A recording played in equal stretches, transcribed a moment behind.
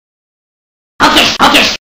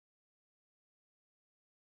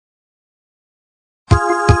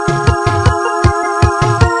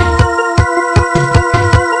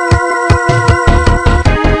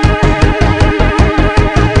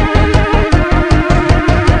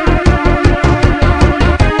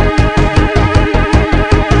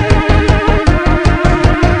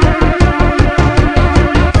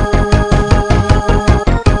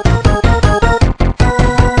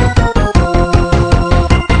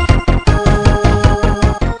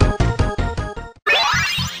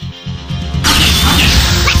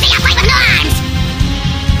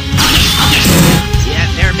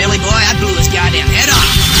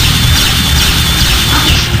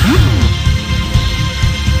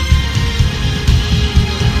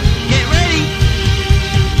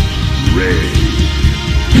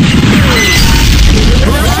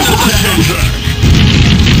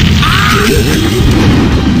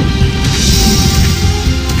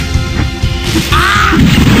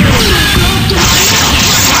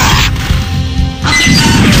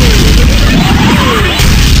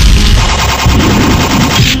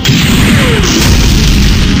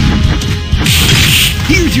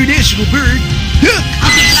national bird.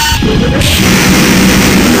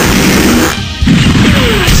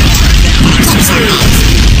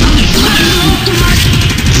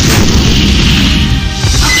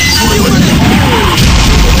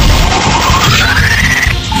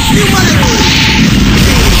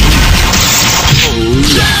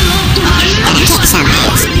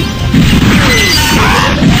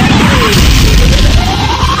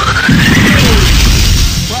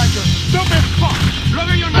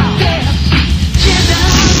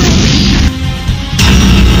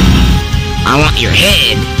 I want your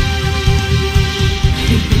head.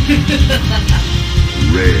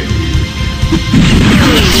 Red.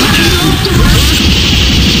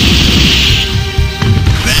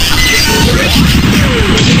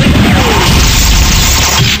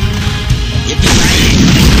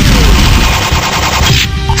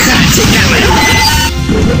 Take that one.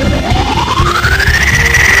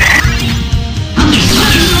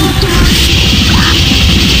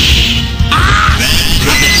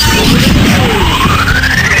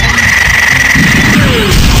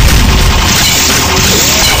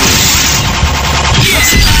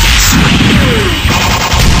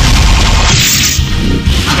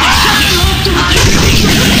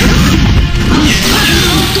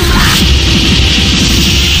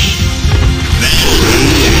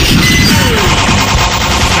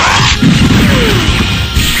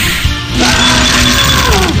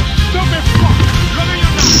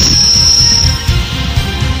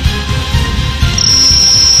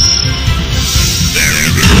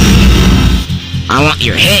 I want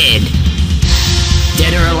your head.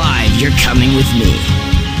 Dead or alive, you're coming with me.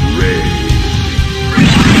 Red.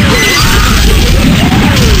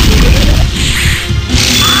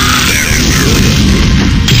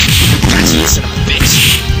 That's you, son of a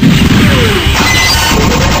bitch.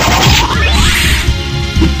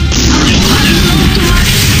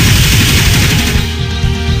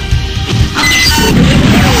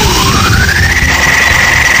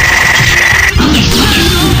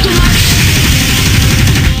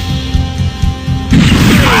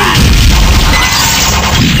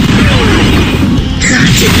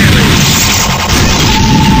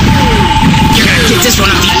 Get this one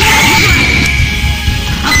up the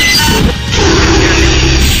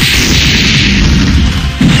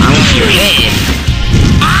I want your head.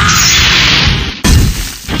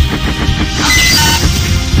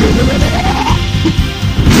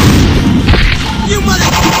 You mother!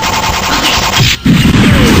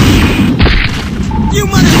 You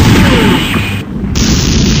mother!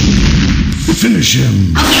 Finish him.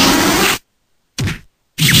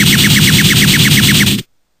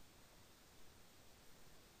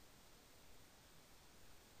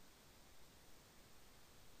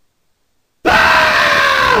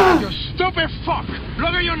 Stupid fuck!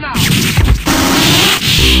 Look at you now!